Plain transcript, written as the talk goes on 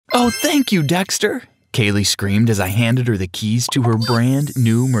Oh, thank you, Dexter, Kaylie screamed as I handed her the keys to her brand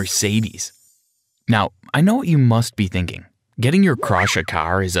new Mercedes. Now, I know what you must be thinking. Getting your crush a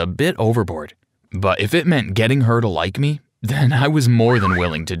car is a bit overboard. But if it meant getting her to like me, then I was more than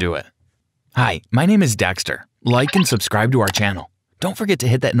willing to do it. Hi, my name is Dexter. Like and subscribe to our channel. Don't forget to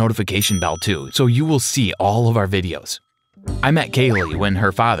hit that notification bell too, so you will see all of our videos. I met Kaylie when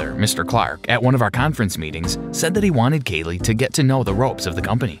her father, Mr. Clarke, at one of our conference meetings, said that he wanted Kaylie to get to know the ropes of the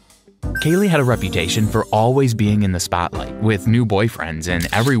company. Kaylie had a reputation for always being in the spotlight with new boyfriends, and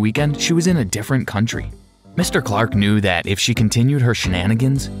every weekend she was in a different country. Mr. Clarke knew that if she continued her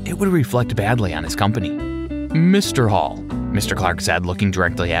shenanigans, it would reflect badly on his company. Mr. Hall, Mr. Clarke said, looking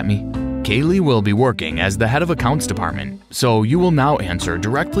directly at me, Kaylie will be working as the head of accounts department, so you will now answer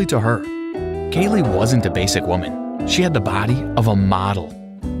directly to her. Kaylie wasn't a basic woman. She had the body of a model.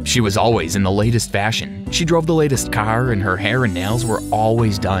 She was always in the latest fashion. She drove the latest car and her hair and nails were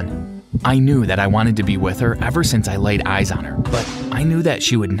always done. I knew that I wanted to be with her ever since I laid eyes on her, but I knew that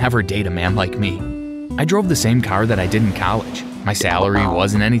she would never date a man like me. I drove the same car that I did in college. My salary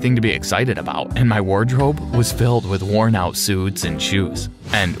wasn't anything to be excited about, and my wardrobe was filled with worn-out suits and shoes.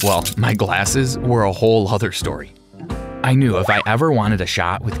 And, well, my glasses were a whole other story. I knew if I ever wanted a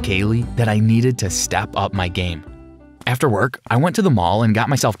shot with Kaylie that I needed to step up my game. After work, I went to the mall and got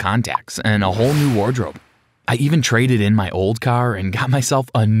myself contacts and a whole new wardrobe. I even traded in my old car and got myself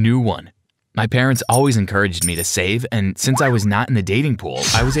a new one. My parents always encouraged me to save, and since I was not in the dating pool,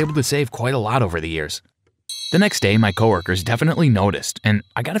 I was able to save quite a lot over the years. The next day, my coworkers definitely noticed, and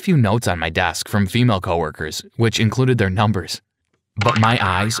I got a few notes on my desk from female coworkers, which included their numbers. But my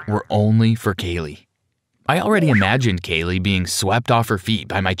eyes were only for Kaylie. I already imagined Kaylie being swept off her feet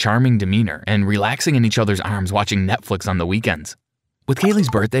by my charming demeanor and relaxing in each other's arms watching Netflix on the weekends. With Kaylie's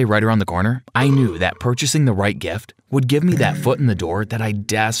birthday right around the corner, I knew that purchasing the right gift would give me that foot in the door that I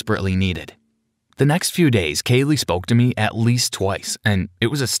desperately needed. The next few days, Kaylie spoke to me at least twice, and it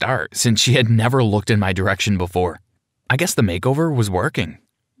was a start since she had never looked in my direction before. I guess the makeover was working.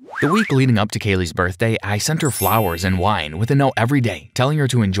 The week leading up to Kaylie's birthday, I sent her flowers and wine with a note every day telling her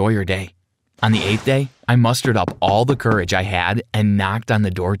to enjoy her day. On the 8th day, I mustered up all the courage I had and knocked on the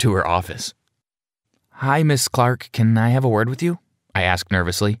door to her office. "Hi, Miss Clarke, can I have a word with you?" I asked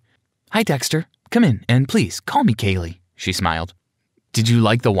nervously. "Hi, Dexter. Come in, and please call me Kaylie," she smiled. "Did you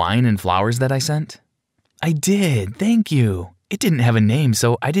like the wine and flowers that I sent?" "I did, thank you. It didn't have a name,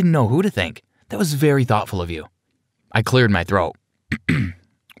 so I didn't know who to thank. That was very thoughtful of you." I cleared my throat.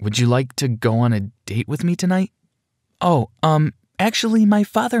 "Would you like to go on a date with me tonight?" "Oh, actually, my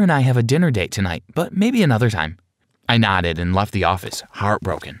father and I have a dinner date tonight, but maybe another time." I nodded and left the office,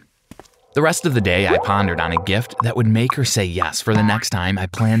 heartbroken. The rest of the day, I pondered on a gift that would make her say yes for the next time I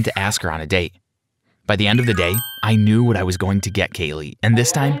planned to ask her on a date. By the end of the day, I knew what I was going to get Kaylie, and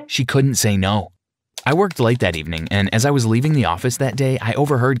this time, she couldn't say no. I worked late that evening, and as I was leaving the office that day, I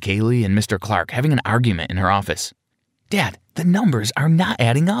overheard Kaylie and Mr. Clarke having an argument in her office. "Dad, the numbers are not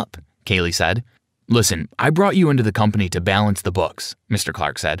adding up," Kaylie said. "Listen, I brought you into the company to balance the books," Mr.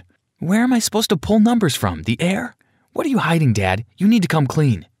 Clarke said. "Where am I supposed to pull numbers from? The air? What are you hiding, Dad? You need to come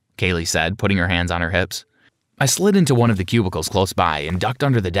clean," Kaylie said, putting her hands on her hips. I slid into one of the cubicles close by and ducked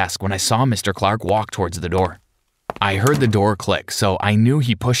under the desk when I saw Mr. Clarke walk towards the door. I heard the door click, so I knew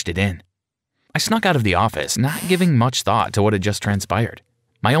he pushed it in. I snuck out of the office, not giving much thought to what had just transpired.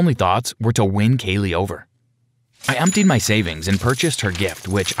 My only thoughts were to win Kaylie over. I emptied my savings and purchased her gift,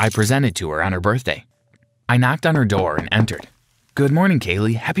 which I presented to her on her birthday. I knocked on her door and entered. "Good morning,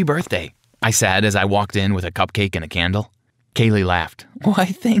 Kaylie. Happy birthday," I said as I walked in with a cupcake and a candle. Kaylie laughed. "Why,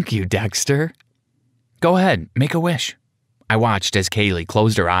 thank you, Dexter." "Go ahead, make a wish." I watched as Kaylie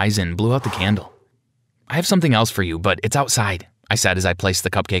closed her eyes and blew out the candle. "I have something else for you, but it's outside," I said as I placed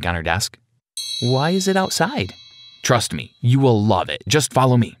the cupcake on her desk. "Why is it outside?" "Trust me, you will love it. Just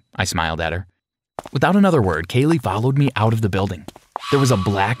follow me," I smiled at her. Without another word, Kaylie followed me out of the building. There was a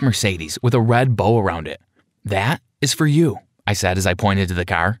black Mercedes with a red bow around it. "That is for you," I said as I pointed to the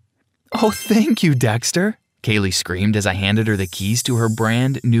car. "Oh, thank you, Dexter," Kaylie screamed as I handed her the keys to her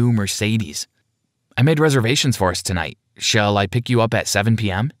brand new Mercedes. "I made reservations for us tonight. Shall I pick you up at 7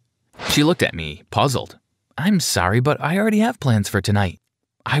 p.m.? She looked at me, puzzled. "I'm sorry, but I already have plans for tonight."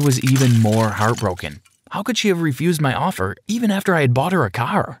 I was even more heartbroken. How could she have refused my offer even after I had bought her a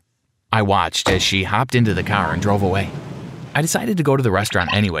car? I watched as she hopped into the car and drove away. I decided to go to the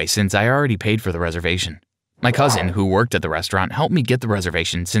restaurant anyway since I already paid for the reservation. My cousin, who worked at the restaurant, helped me get the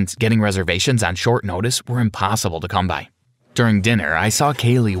reservation since getting reservations on short notice were impossible to come by. During dinner, I saw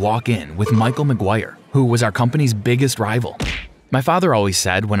Kaylie walk in with Michael McGuire, who was our company's biggest rival. My father always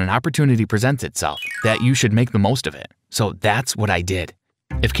said when an opportunity presents itself that you should make the most of it, so that's what I did.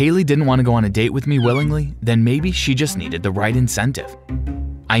 If Kaylie didn't want to go on a date with me willingly, then maybe she just needed the right incentive.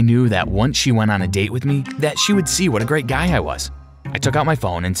 I knew that once she went on a date with me, that she would see what a great guy I was. I took out my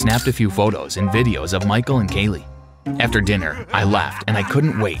phone and snapped a few photos and videos of Michael and Kaylie. After dinner, I left and I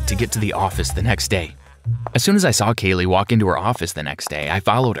couldn't wait to get to the office the next day. As soon as I saw Kaylie walk into her office the next day, I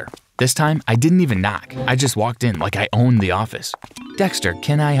followed her. This time, I didn't even knock. I just walked in like I owned the office. "Dexter,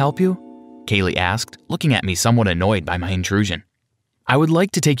 can I help you?" Kaylie asked, looking at me somewhat annoyed by my intrusion. "I would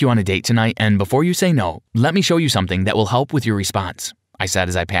like to take you on a date tonight, and before you say no, let me show you something that will help with your response," I said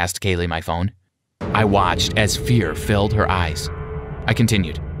as I passed Kaylie my phone. I watched as fear filled her eyes. I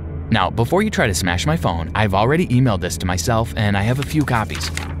continued, "Now, before you try to smash my phone, I've already emailed this to myself and I have a few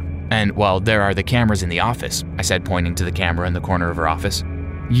copies. And, well, there are the cameras in the office," I said, pointing to the camera in the corner of her office.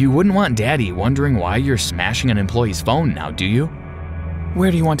 "You wouldn't want Daddy wondering why you're smashing an employee's phone now, do you?"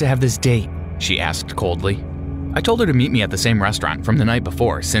 "Where do you want to have this date?" she asked coldly. I told her to meet me at the same restaurant from the night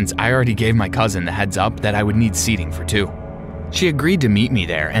before, since I already gave my cousin the heads up that I would need seating for two. She agreed to meet me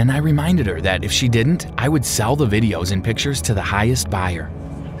there, and I reminded her that if she didn't, I would sell the videos and pictures to the highest buyer.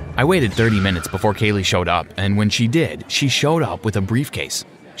 I waited 30 minutes before Kaylie showed up, and when she did, she showed up with a briefcase.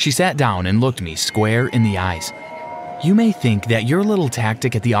 She sat down and looked me square in the eyes. "You may think that your little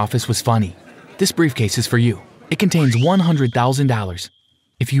tactic at the office was funny. This briefcase is for you. It contains $100,000.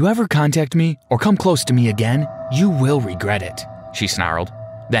 If you ever contact me or come close to me again, you will regret it," she snarled.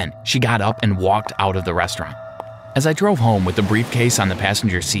 Then she got up and walked out of the restaurant. As I drove home with the briefcase on the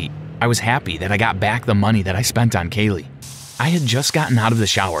passenger seat, I was happy that I got back the money that I spent on Kaylie. I had just gotten out of the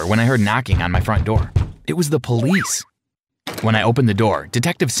shower when I heard knocking on my front door. It was the police. When I opened the door,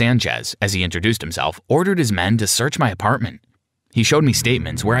 Detective Sanchez, as he introduced himself, ordered his men to search my apartment. He showed me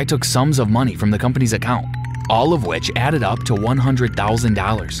statements where I took sums of money from the company's account, all of which added up to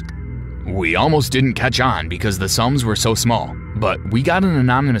 $100,000. "We almost didn't catch on because the sums were so small, but we got an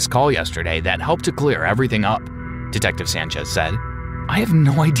anonymous call yesterday that helped to clear everything up," Detective Sanchez said. "I have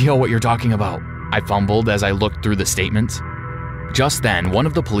no idea what you're talking about," I fumbled as I looked through the statements. Just then, one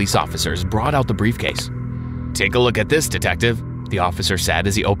of the police officers brought out the briefcase. "Take a look at this, Detective," the officer said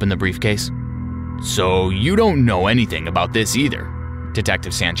as he opened the briefcase. "So you don't know anything about this either?"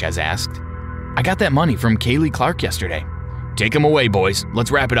 Detective Sanchez asked. "I got that money from Kaylie Clarke yesterday." "Take him away, boys.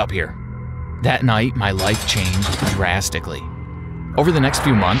 Let's wrap it up here." That night, my life changed drastically. Over the next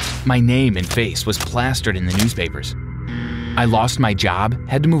few months, my name and face was plastered in the newspapers. I lost my job,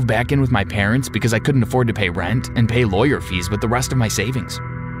 had to move back in with my parents because I couldn't afford to pay rent and pay lawyer fees with the rest of my savings.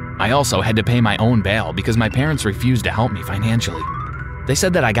 I also had to pay my own bail because my parents refused to help me financially. They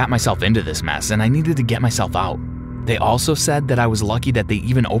said that I got myself into this mess and I needed to get myself out. They also said that I was lucky that they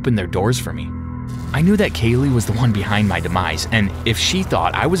even opened their doors for me. I knew that Kaylie was the one behind my demise, and if she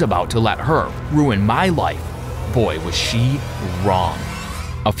thought I was about to let her ruin my life, boy, was she wrong.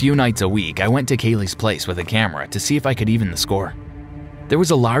 A few nights a week, I went to Kaylie's place with a camera to see if I could even the score. There was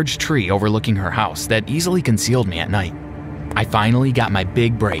a large tree overlooking her house that easily concealed me at night. I finally got my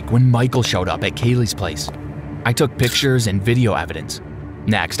big break when Michael showed up at Kaylie's place. I took pictures and video evidence.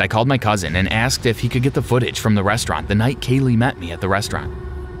 Next, I called my cousin and asked if he could get the footage from the restaurant the night Kaylie met me at the restaurant.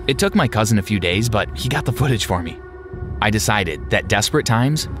 It took my cousin a few days, but he got the footage for me. I decided that desperate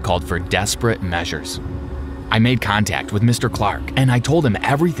times called for desperate measures. I made contact with Mr. Clarke and I told him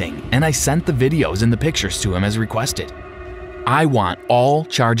everything, and I sent the videos and the pictures to him as requested. "I want all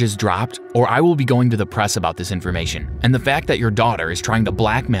charges dropped, or I will be going to the press about this information and the fact that your daughter is trying to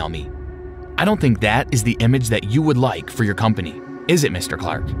blackmail me. I don't think that is the image that you would like for your company, is it, Mr.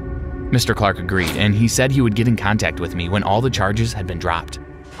 Clarke?" Mr. Clarke agreed, and he said he would get in contact with me when all the charges had been dropped.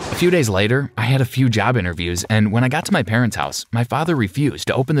 A few days later, I had a few job interviews, and when I got to my parents' house, my father refused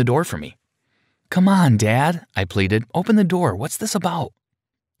to open the door for me. "Come on, Dad," I pleaded. "Open the door. What's this about?"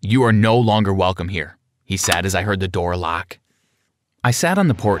 "You are no longer welcome here," he said as I heard the door lock. I sat on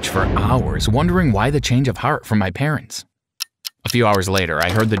the porch for hours wondering why the change of heart from my parents. A few hours later,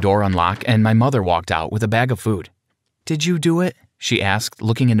 I heard the door unlock and my mother walked out with a bag of food. "Did you do it?" she asked,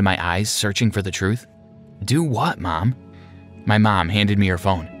 looking into my eyes, searching for the truth. "Do what, Mom?" My mom handed me her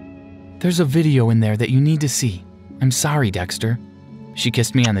phone. "There's a video in there that you need to see. I'm sorry, Dexter." She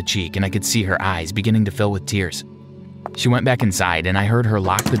kissed me on the cheek and I could see her eyes beginning to fill with tears. She went back inside and I heard her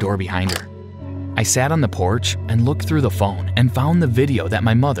lock the door behind her. I sat on the porch and looked through the phone and found the video that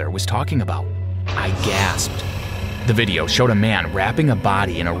my mother was talking about. I gasped. The video showed a man wrapping a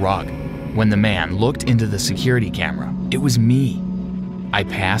body in a rug. When the man looked into the security camera, it was me. I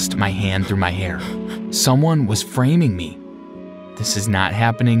passed my hand through my hair. Someone was framing me. "This is not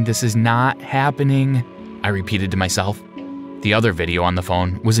happening, this is not happening," I repeated to myself. The other video on the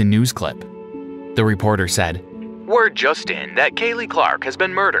phone was a news clip. The reporter said, Word just in that Kaylie Clarke has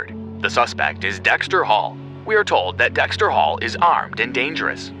been murdered. The suspect is Dexter Hall. We are told that Dexter Hall is armed and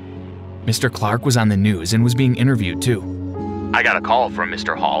dangerous. Mr. Clarke was on the news and was being interviewed too. I got a call from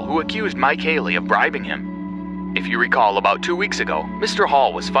Mr. Hall who accused my Kaylie of bribing him. If you recall, about 2 weeks ago, Mr.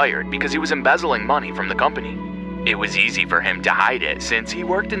 Hall was fired because he was embezzling money from the company. It was easy for him to hide it since he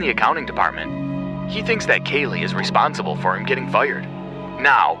worked in the accounting department. He thinks that Kaylie is responsible for him getting fired.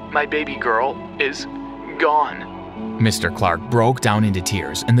 Now, my baby girl is gone. Mr. Clarke broke down into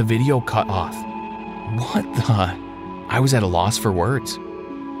tears and the video cut off. What the? I was at a loss for words.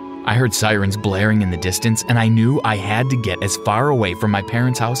 I heard sirens blaring in the distance and I knew I had to get as far away from my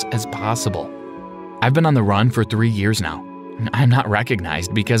parents' house as possible. I've been on the run for 3 years now. I'm not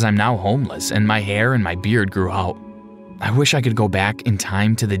recognized because I'm now homeless and my hair and my beard grew out. I wish I could go back in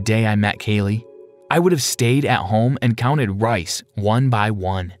time to the day I met Kaylie. I would have stayed at home and counted rice one by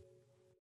one.